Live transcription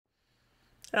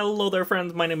Hello there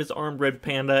friends, my name is Armed Red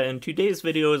Panda, and today's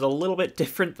video is a little bit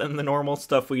different than the normal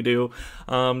stuff we do.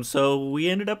 So we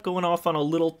ended up going off on a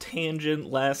little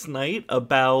tangent last night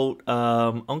about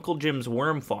Uncle Jim's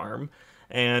worm farm,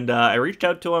 and I reached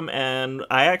out to him, and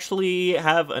I actually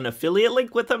have an affiliate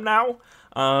link with him now.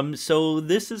 So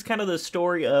this is kind of the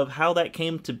story of how that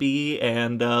came to be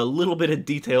and a little bit of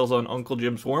details on Uncle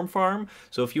Jim's worm farm.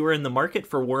 So if you are in the market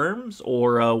for worms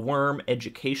or worm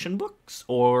education books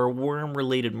or worm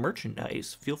related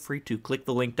merchandise, feel free to click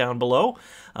the link down below.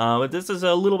 But this is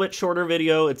a little bit shorter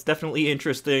video. It's definitely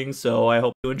interesting, so I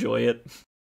hope you enjoy it.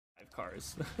 5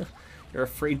 cars. You're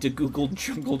afraid to Google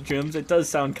jungle gyms? It does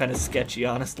sound kind of sketchy,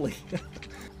 honestly.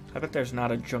 I bet there's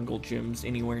not a jungle gyms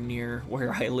anywhere near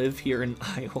where I live here in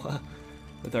Iowa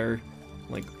with our,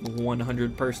 like,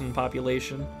 100-person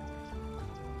population.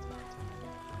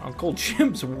 Uncle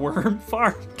Jim's worm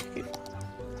farm?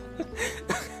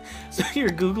 So you're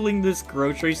Googling this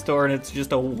grocery store and it's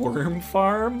just a worm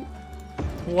farm?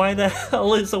 Why the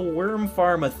hell is a worm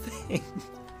farm a thing?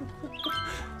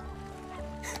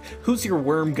 Who's your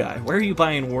worm guy? Where are you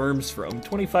buying worms from?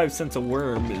 25 cents a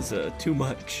worm is too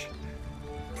much.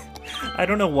 I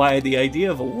don't know why the idea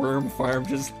of a worm farm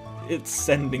it's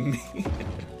sending me.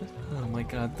 Oh my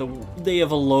god, they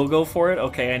have a logo for it?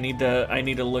 Okay, I need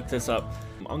to look this up.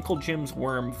 Uncle Jim's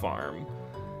worm farm.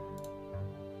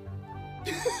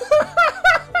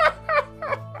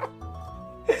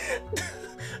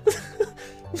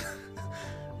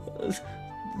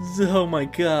 Oh my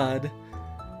god.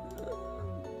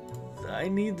 I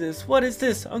need this. What is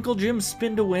this? Uncle Jim's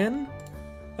Spin to Win?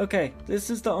 Okay, this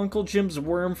is the Uncle Jim's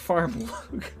worm farm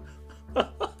logo.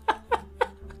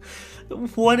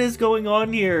 What is going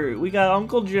on here? We got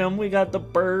Uncle Jim, we got the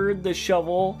bird, the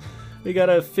shovel, we got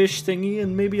a fish thingy,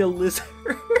 and maybe a lizard.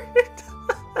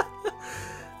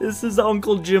 This is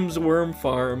Uncle Jim's worm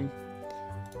farm.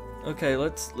 Okay,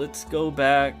 let's go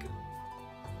back.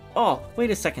 Oh, wait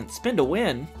a second. Spin to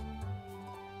win?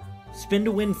 Spin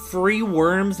to win free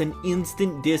worms and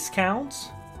instant discounts?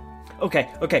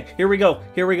 Okay, here we go.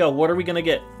 What are we gonna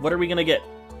get?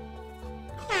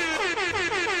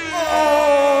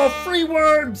 Oh, free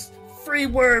worms! Free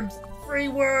worms!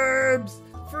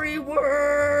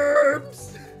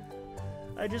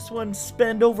 I just won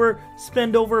spend over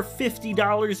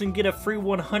 $50 and get a free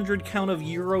 100 count of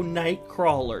Euro night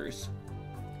crawlers.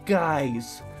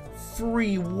 Guys,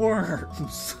 free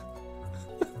worms.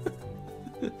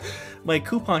 My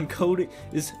coupon code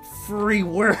is free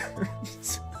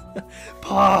worms.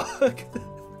 Pog!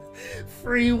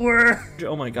 Free word!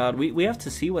 Oh my god, we have to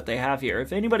see what they have here.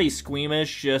 If anybody's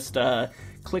squeamish, just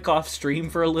click off stream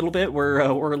for a little bit.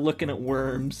 We're looking at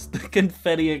worms. The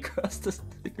confetti across the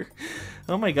sticker.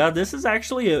 Oh my god, this is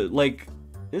actually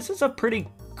this is a pretty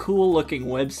cool looking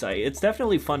website. It's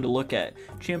definitely fun to look at.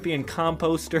 Champion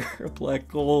composter, black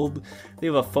gold. They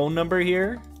have a phone number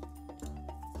here.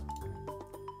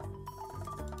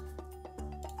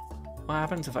 What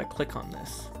happens if I click on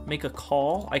this? Make a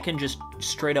call? I can just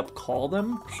straight up call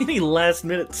them? Any last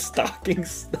minute stocking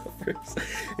stuffers?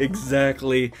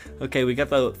 Exactly. Okay, we got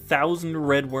the 1,000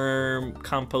 red worm,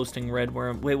 composting red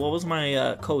worm. Wait, what was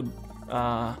my code?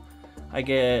 I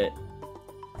get,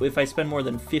 if I spend more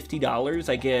than $50,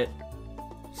 I get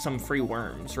some free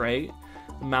worms, right?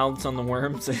 Mouths on the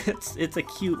worms. It's a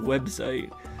cute website.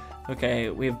 Okay,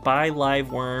 we have buy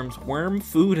live worms, worm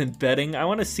food and bedding. I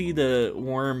want to see the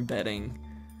worm bedding.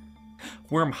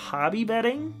 Worm hobby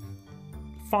bedding,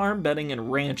 farm bedding,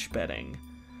 and ranch bedding.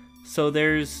 So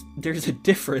there's a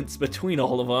difference between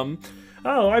all of them.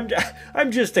 Oh,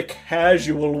 I'm just a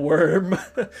casual worm.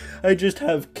 I just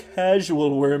have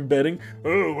casual worm bedding.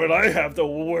 Oh, well, I have the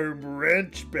worm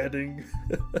ranch bedding.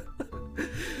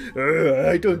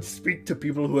 I don't speak to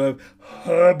people who have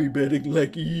hobby bedding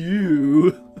like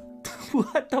you.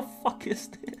 What the fuck is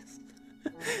this?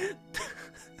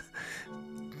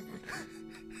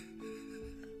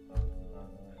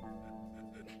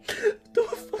 The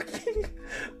fucking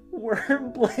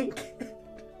worm blanket.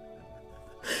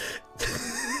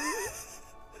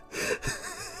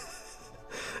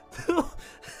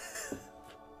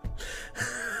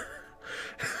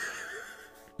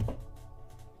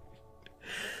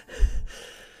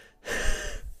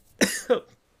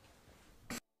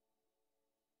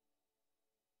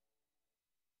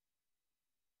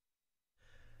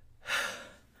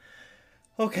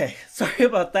 Okay, sorry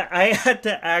about that. I had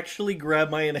to actually grab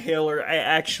my inhaler. I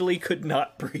actually could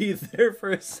not breathe there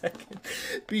for a second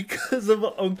because of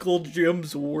Uncle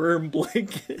Jim's worm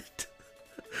blanket.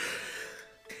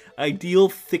 Ideal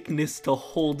thickness to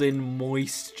hold in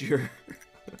moisture.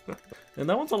 And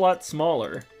that one's a lot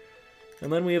smaller.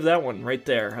 And then we have that one right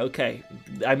there. Okay,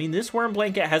 I mean, this worm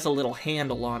blanket has a little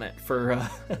handle on it for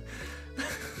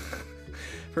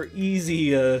for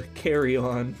easy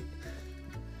carry-on.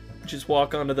 Just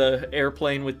walk onto the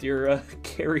airplane with your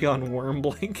carry-on worm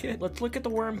blanket. Let's look at the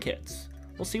worm kits.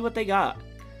 We'll see what they got.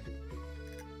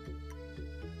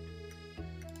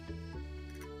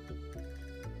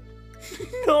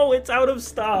 No, it's out of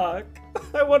stock.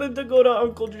 I wanted to go to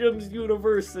Uncle Jim's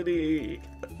University.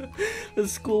 The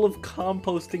School of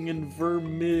Composting and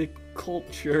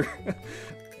Vermiculture.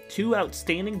 2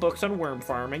 outstanding books on worm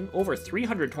farming, over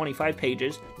 325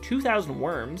 pages, 2,000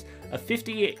 worms, a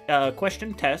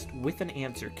 50-question test with an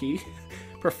answer key,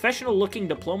 professional-looking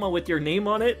diploma with your name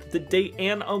on it, the date,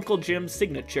 and Uncle Jim's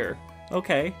signature.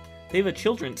 Okay, they have a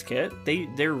children's kit.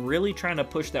 They're really trying to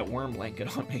push that worm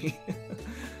blanket on me.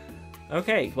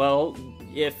 Okay, well,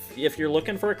 if you're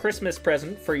looking for a Christmas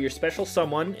present for your special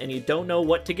someone and you don't know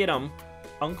what to get them,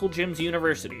 Uncle Jim's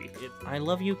University. I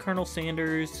love you, Colonel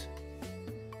Sanders.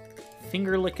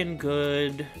 Finger licking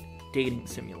good. Dating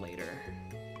simulator.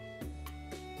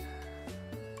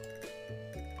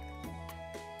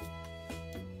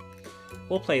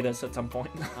 We'll play this at some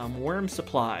point. Worm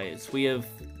supplies. We have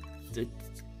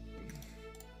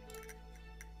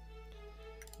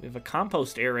a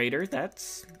compost aerator.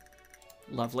 That's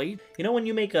lovely. You know when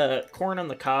you make a corn on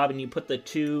the cob and you put the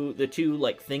two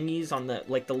like thingies on the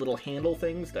like the little handle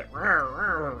things, the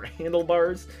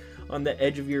handlebars on the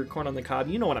edge of your corn on the cob?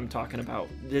 You know what I'm talking about.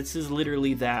 This is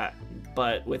literally that,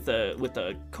 but with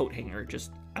a coat hanger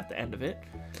just at the end of it.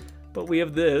 But we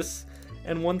have this,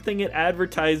 and one thing it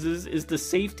advertises is the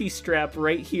safety strap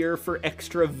right here for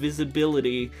extra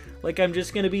visibility. Like I'm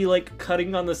just gonna be like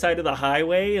cutting on the side of the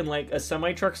highway and like a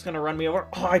semi truck's gonna run me over.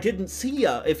 Oh, I didn't see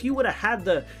ya. If you would have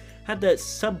had the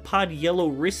sub-pod yellow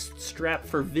wrist strap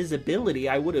for visibility,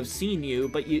 I would have seen you,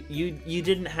 but you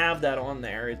didn't have that on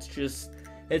there.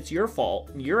 It's your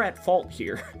fault. You're at fault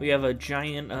here. We have a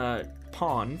giant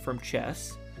pawn from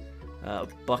Chess.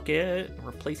 Bucket,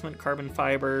 replacement carbon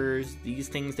fibers, these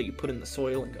things that you put in the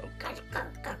soil and go.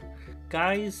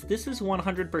 Guys, this is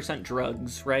 100%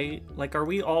 drugs, right? Like, are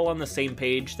we all on the same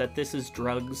page that this is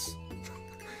drugs?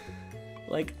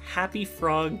 Like, Happy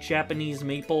Frog, Japanese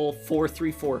Maple,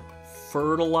 434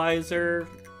 fertilizer.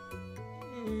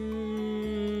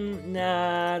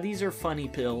 Nah, these are funny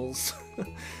pills.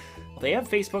 They have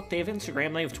Facebook, they have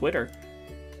Instagram, they have Twitter.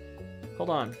 Hold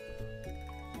on.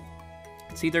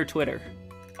 See their Twitter.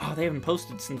 Oh, they haven't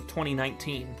posted since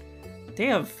 2019. They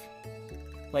have,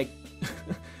 like,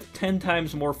 10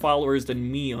 times more followers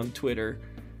than me on Twitter.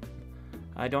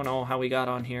 I don't know how we got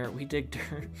on here. We dig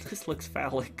dirt. This looks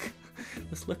phallic.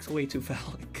 This looks way too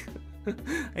phallic.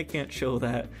 I can't show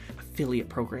that. Affiliate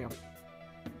program.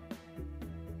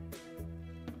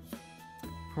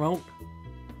 Promote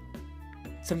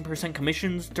 7%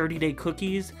 commissions, 30-day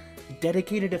cookies,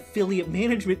 dedicated affiliate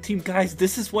management team. Guys,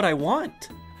 this is what I want.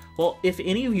 Well, if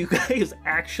any of you guys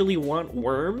actually want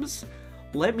worms,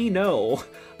 let me know.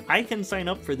 I can sign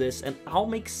up for this and I'll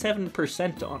make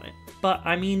 7% on it. But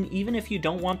I mean, even if you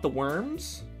don't want the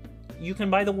worms, you can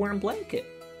buy the worm blanket.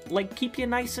 Like, keep you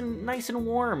nice and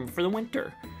warm for the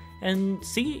winter. And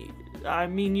see, I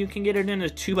mean, you can get it in a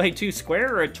 2x2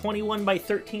 square or a 21 by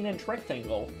 13 inch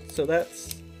rectangle. So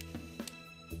that's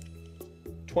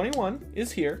 21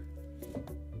 is here.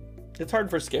 It's hard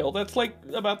for scale. That's like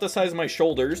about the size of my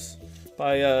shoulders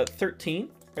by 13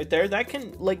 right there. That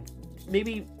can, like,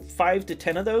 maybe 5 to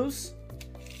 10 of those.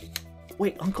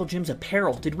 Wait, Uncle Jim's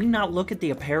apparel. Did we not look at the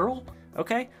apparel?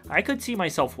 Okay, I could see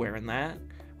myself wearing that.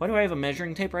 Why do I have a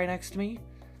measuring tape right next to me?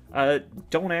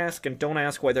 Don't ask, and don't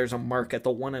ask why there's a mark at the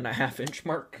 1.5 inch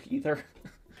mark either.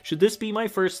 Should this be my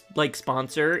first, like,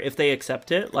 sponsor if they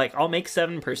accept it? Like, I'll make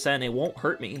 7%. It won't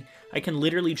hurt me. I can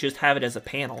literally just have it as a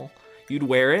panel. You'd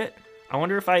wear it? I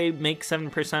wonder if I make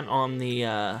 7% on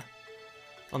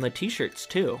the t-shirts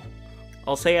too.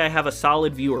 I'll say I have a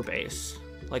solid viewer base.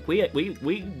 Like,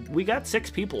 we got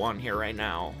 6 people on here right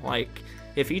now. Like,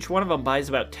 if each one of them buys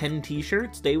about 10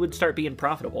 t-shirts, they would start being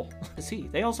profitable. See,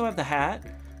 they also have the hat.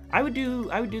 I would do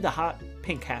the hot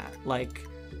pink hat, like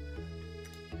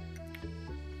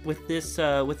with this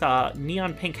with a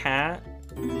neon pink hat.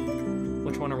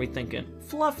 Which one are we thinking?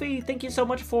 Fluffy, thank you so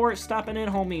much for stopping in,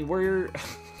 homie. We're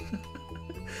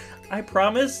I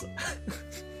promise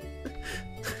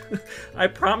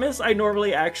I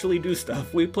normally actually do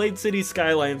stuff. We played Cities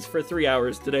Skylines for 3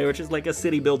 hours today, which is like a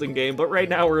city building game, but right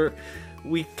now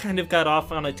we kind of got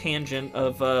off on a tangent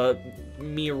of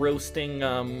me roasting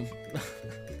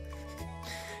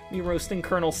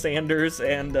Colonel Sanders,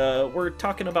 and we're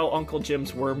talking about Uncle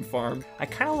Jim's worm farm. I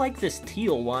kind of like this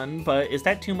teal one, but is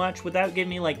that too much? Would that give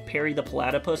me like Perry the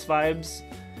Platypus vibes?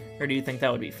 Or do you think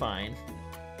that would be fine?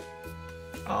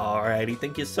 Alrighty,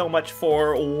 thank you so much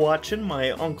for watching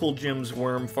my Uncle Jim's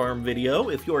Worm Farm video.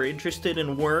 If you're interested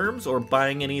in worms or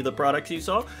buying any of the products you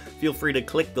saw, feel free to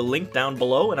click the link down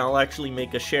below and I'll actually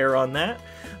make a share on that.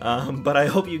 But I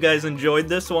hope you guys enjoyed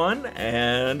this one,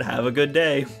 and have a good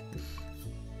day.